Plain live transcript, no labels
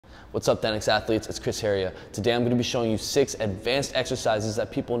What's up, Thenx athletes? It's Chris Heria. Today I'm going to be showing you 6 advanced exercises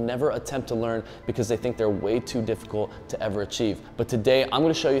that people never attempt to learn because they think they're way too difficult to ever achieve. But today I'm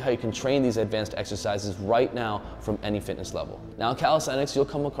going to show you how you can train these advanced exercises right now from any fitness level. Now in calisthenics, you'll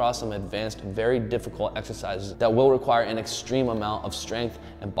come across some advanced, very difficult exercises that will require an extreme amount of strength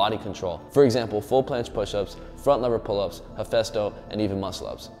and body control. For example, full planche push-ups, front lever pull-ups, Hephaesto, and even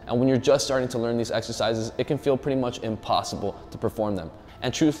muscle-ups. And when you're just starting to learn these exercises, it can feel pretty much impossible to perform them.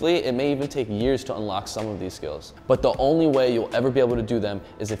 And truthfully, it may even take years to unlock some of these skills. But the only way you'll ever be able to do them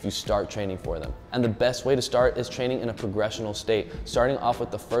is if you start training for them. And the best way to start is training in a progressional state, starting off with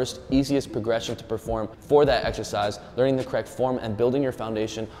the first easiest progression to perform for that exercise, learning the correct form and building your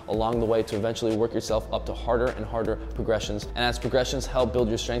foundation along the way to eventually work yourself up to harder and harder progressions. And as progressions help build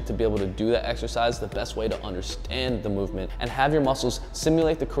your strength to be able to do that exercise, the best way to understand the movement and have your muscles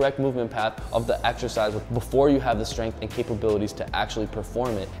simulate the correct movement path of the exercise before you have the strength and capabilities to actually perform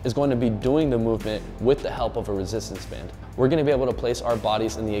it is going to be doing the movement with the help of a resistance band. We're going to be able to place our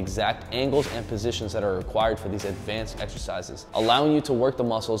bodies in the exact angles and positions that are required for these advanced exercises, allowing you to work the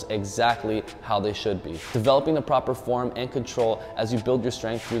muscles exactly how they should be, developing the proper form and control as you build your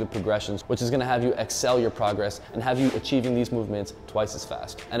strength through the progressions, which is going to have you excel your progress and have you achieving these movements twice as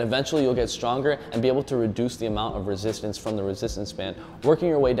fast. And eventually you'll get stronger and be able to reduce the amount of resistance from the resistance band, working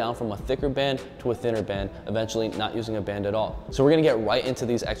your way down from a thicker band to a thinner band, eventually not using a band at all. So we're going to get right into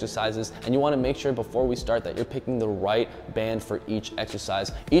these exercises, and you want to make sure before we start that you're picking the right band for each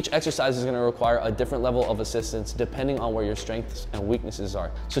exercise. Each exercise is going to require a different level of assistance depending on where your strengths and weaknesses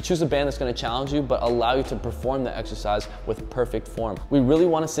are. So choose a band that's going to challenge you but allow you to perform the exercise with perfect form. We really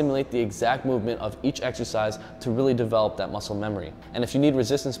want to simulate the exact movement of each exercise to really develop that muscle memory. And if you need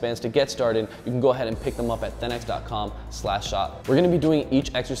resistance bands to get started, you can go ahead and pick them up at thenx.com/shop. We're going to be doing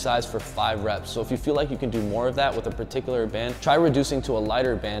each exercise for 5 reps. So if you feel like you can do more of that with a particular band, try reducing to a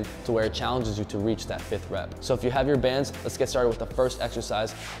lighter band to where it challenges you to reach that 5th rep. So if you have your bands, let's get started with the first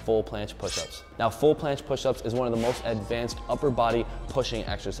exercise, full planche push-ups. Now full planche push-ups is one of the most advanced upper body pushing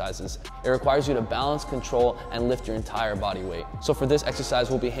exercises. It requires you to balance, control, and lift your entire body weight. So for this exercise,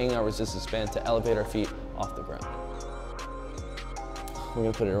 we'll be hanging our resistance band to elevate our feet off the ground. We're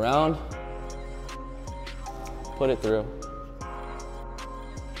gonna put it around, put it through.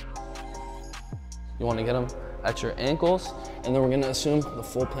 You wanna get them at your ankles, and then we're gonna assume the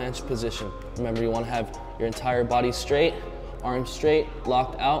full planche position. Remember, you wanna have your entire body straight, arms straight,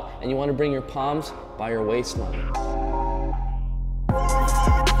 locked out, and you wanna bring your palms by your waistline.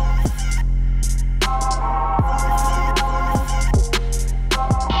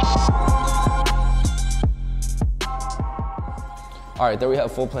 All right, there we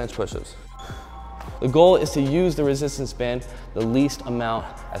have full planche push-ups. The goal is to use the resistance band the least amount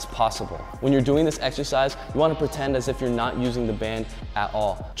as possible. When you're doing this exercise, you want to pretend as if you're not using the band at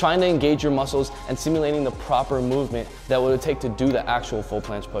all, trying to engage your muscles and simulating the proper movement that would take to do the actual full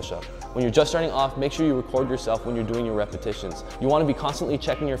planche push-up. When you're just starting off, make sure you record yourself when you're doing your repetitions. You want to be constantly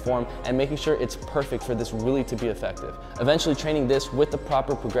checking your form and making sure it's perfect for this really to be effective. Eventually training this with the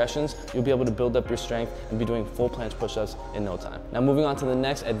proper progressions, you'll be able to build up your strength and be doing full planche push-ups in no time. Now moving on to the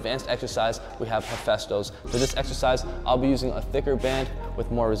next advanced exercise, we have Hephaestos. For this exercise, I'll be using a thicker band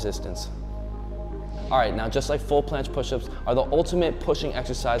with more resistance. All right, now just like full planche push-ups are the ultimate pushing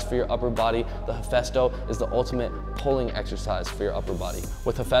exercise for your upper body, the Hephaesto is the ultimate pulling exercise for your upper body.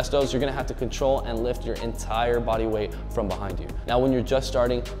 With Hephaestos, you're gonna have to control and lift your entire body weight from behind you. Now when you're just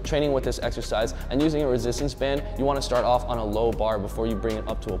starting, training with this exercise and using a resistance band, you wanna start off on a low bar before you bring it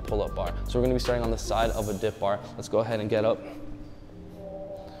up to a pull-up bar. So we're gonna be starting on the side of a dip bar. Let's go ahead and get up.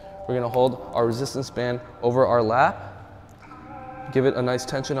 We're gonna hold our resistance band over our lap, give it a nice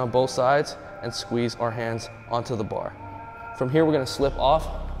tension on both sides, and squeeze our hands onto the bar. From here, we're gonna slip off,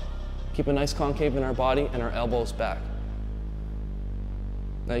 keep a nice concave in our body and our elbows back.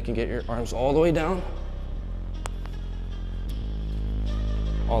 Now you can get your arms all the way down,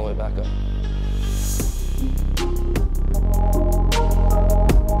 all the way back up.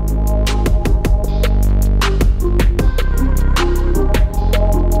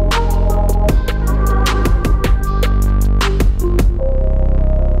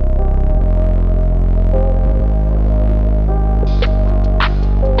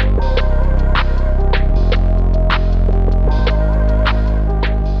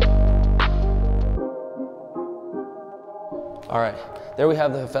 All right, there we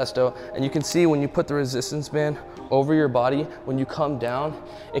have the Hephaesto, and you can see when you put the resistance band over your body, when you come down,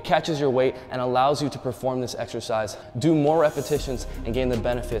 it catches your weight and allows you to perform this exercise, do more repetitions, and gain the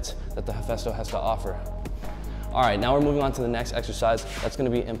benefits that the Hephaesto has to offer. All right, now we're moving on to the next exercise. That's gonna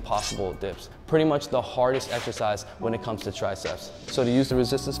be impossible dips. Pretty much the hardest exercise when it comes to triceps. So to use the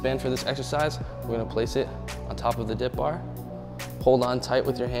resistance band for this exercise, we're gonna place it on top of the dip bar, hold on tight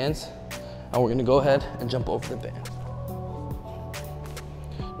with your hands, and we're gonna go ahead and jump over the band.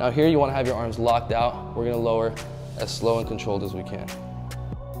 Now here you wanna have your arms locked out. We're gonna lower as slow and controlled as we can.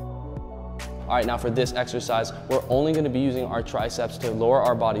 All right, now for this exercise, we're only gonna be using our triceps to lower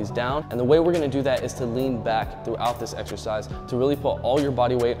our bodies down. And the way we're gonna do that is to lean back throughout this exercise to really put all your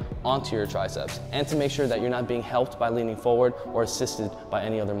body weight onto your triceps and to make sure that you're not being helped by leaning forward or assisted by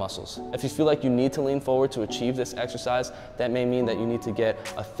any other muscles. If you feel like you need to lean forward to achieve this exercise, that may mean that you need to get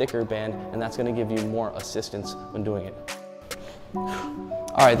a thicker band, and that's gonna give you more assistance when doing it.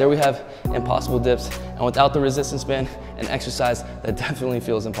 All right, there we have impossible dips, and without the resistance band, an exercise that definitely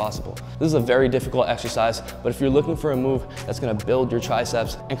feels impossible. This is a very difficult exercise, but if you're looking for a move that's gonna build your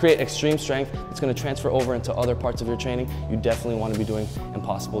triceps and create extreme strength that's gonna transfer over into other parts of your training, you definitely wanna be doing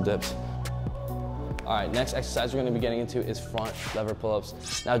impossible dips. All right, next exercise we're gonna be getting into is front lever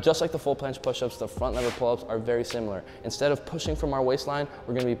pull-ups. Now, just like the full planche push-ups, the front lever pull-ups are very similar. Instead of pushing from our waistline,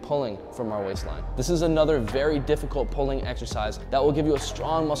 we're gonna be pulling from our waistline. This is another very difficult pulling exercise that will give you a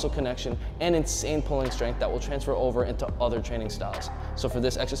strong muscle connection and insane pulling strength that will transfer over into other training styles. So for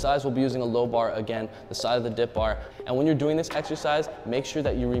this exercise, we'll be using a low bar again, the side of the dip bar. And when you're doing this exercise, make sure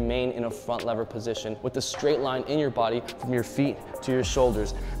that you remain in a front lever position with a straight line in your body from your feet to your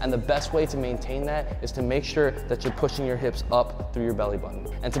shoulders. And the best way to maintain that is to make sure that you're pushing your hips up through your belly button.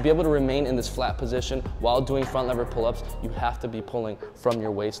 And to be able to remain in this flat position while doing front lever pull-ups, you have to be pulling from your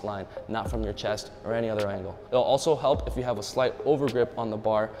waistline, not from your chest or any other angle. It'll also help if you have a slight overgrip on the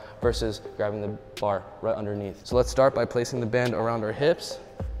bar versus grabbing the bar right underneath. So let's start by placing the band around our hips,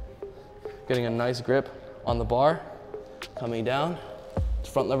 getting a nice grip on the bar, coming down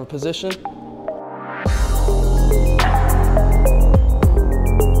to front lever position.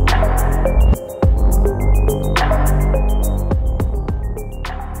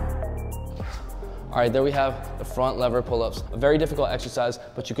 All right, there we have the front lever pull-ups. A very difficult exercise,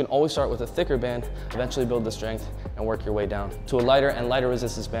 but you can always start with a thicker band, eventually build the strength, and work your way down to a lighter and lighter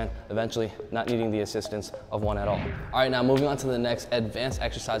resistance band, eventually not needing the assistance of one at all. All right, now moving on to the next advanced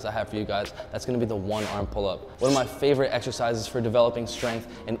exercise I have for you guys. That's gonna be the one arm pull-up. One of my favorite exercises for developing strength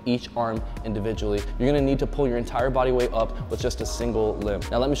in each arm individually. You're gonna need to pull your entire body weight up with just a single limb.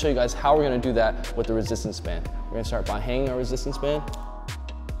 Now let me show you guys how we're gonna do that with the resistance band. We're gonna start by hanging our resistance band,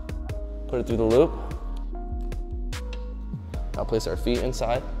 put it through the loop. Now place our feet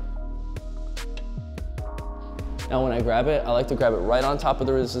inside. Now when I grab it, I like to grab it right on top of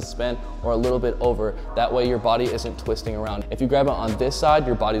the resistance band or a little bit over. That way your body isn't twisting around. If you grab it on this side,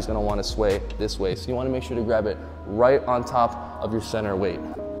 your body's gonna wanna sway this way. So you wanna make sure to grab it right on top of your center weight.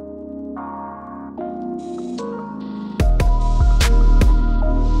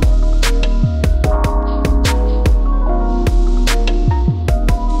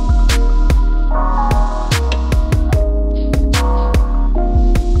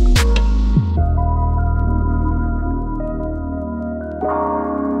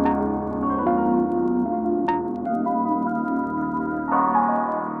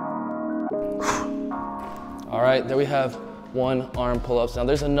 All right, there we have one arm pull-ups. Now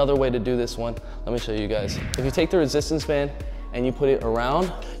there's another way to do this one. Let me show you guys. If you take the resistance band and you put it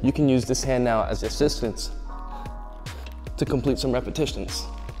around, you can use this hand now as assistance to complete some repetitions.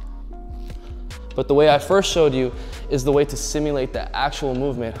 But the way I first showed you is the way to simulate the actual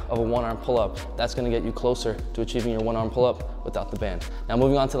movement of a one-arm pull-up. That's gonna get you closer to achieving your one-arm pull-up without the band. Now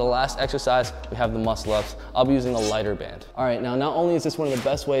moving on to the last exercise, we have the muscle-ups. I'll be using a lighter band. All right, now not only is this one of the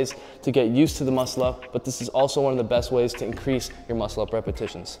best ways to get used to the muscle-up, but this is also one of the best ways to increase your muscle-up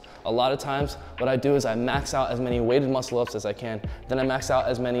repetitions. A lot of times, what I do is I max out as many weighted muscle-ups as I can, then I max out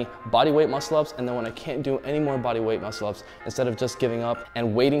as many body weight muscle-ups, and then when I can't do any more body weight muscle-ups, instead of just giving up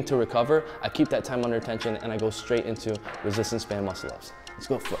and waiting to recover, I keep that time under tension and I go straight into resistance band muscle-ups. Let's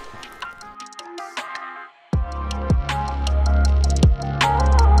go flip.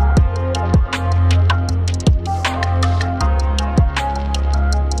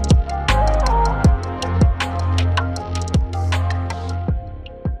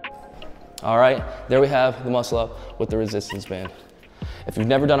 All right, there we have the muscle up with the resistance band. If you've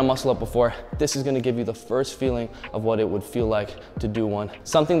never done a muscle up before, this is gonna give you the first feeling of what it would feel like to do one.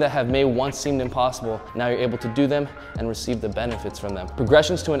 Something that may once seemed impossible, now you're able to do them and receive the benefits from them.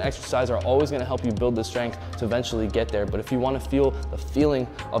 Progressions to an exercise are always gonna help you build the strength to eventually get there, but if you wanna feel the feeling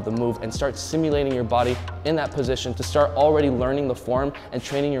of the move and start simulating your body in that position, to start already learning the form and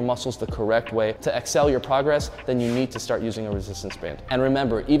training your muscles the correct way to excel your progress, then you need to start using a resistance band. And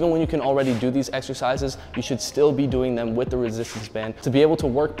remember, even when you can already do these exercises, you should still be doing them with the resistance band to be able to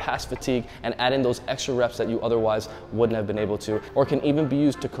work past fatigue and add in those extra reps that you otherwise wouldn't have been able to, or can even be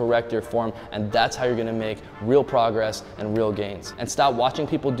used to correct your form. And that's how you're gonna make real progress and real gains. And stop watching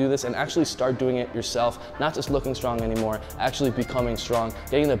people do this and actually start doing it yourself, not just looking strong anymore, actually becoming strong,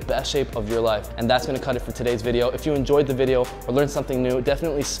 getting the best shape of your life. And that's gonna cut it for today's video. If you enjoyed the video or learned something new,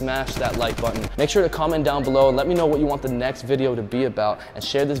 definitely smash that like button. Make sure to comment down below and let me know what you want the next video to be about, and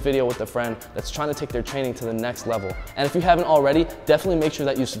share this video with a friend that's trying to take their training to the next level. And if you haven't already, definitely make sure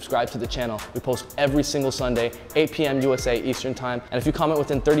that you subscribe to the channel. We post every single Sunday, 8 p.m. USA Eastern Time. And if you comment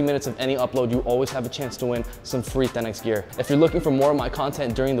within 30 minutes of any upload, you always have a chance to win some free Thenx gear. If you're looking for more of my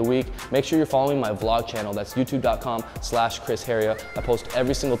content during the week, make sure you're following my vlog channel. That's youtube.com/Chris Heria. I post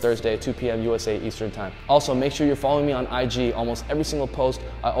every single Thursday at 2 p.m. USA Eastern Time. Also, make sure you're following me on IG. Almost every single post,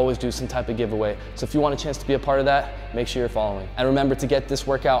 I always do some type of giveaway. So if you want a chance to be a part of that, make sure you're following. And remember to get this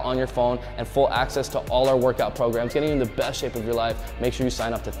workout on your phone and full access to all our workout programs, getting you in the best shape of your life, make sure you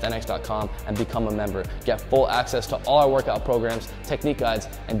sign up to Thenx.com and become a member. Get full access to all our workout programs, technique guides,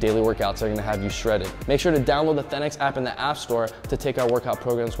 and daily workouts that are gonna have you shredded. Make sure to download the Thenx app in the App Store to take our workout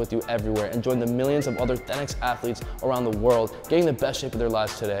programs with you everywhere and join the millions of other Thenx athletes around the world, getting the best shape of their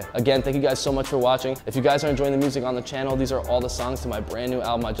lives today. Again, thank you guys so much for watching. If you guys are enjoying the music on the channel, these are all the songs to my brand new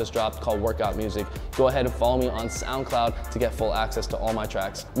album I just dropped called Workout Music. Go ahead and follow me on SoundCloud to get full access to all my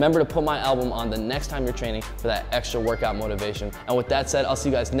tracks. Remember to put my album on the next time you're training for that extra workout motivation. And with that said, I'll see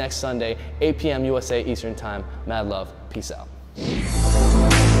you guys next Sunday, 8 p.m. USA Eastern Time. Mad love. Peace out.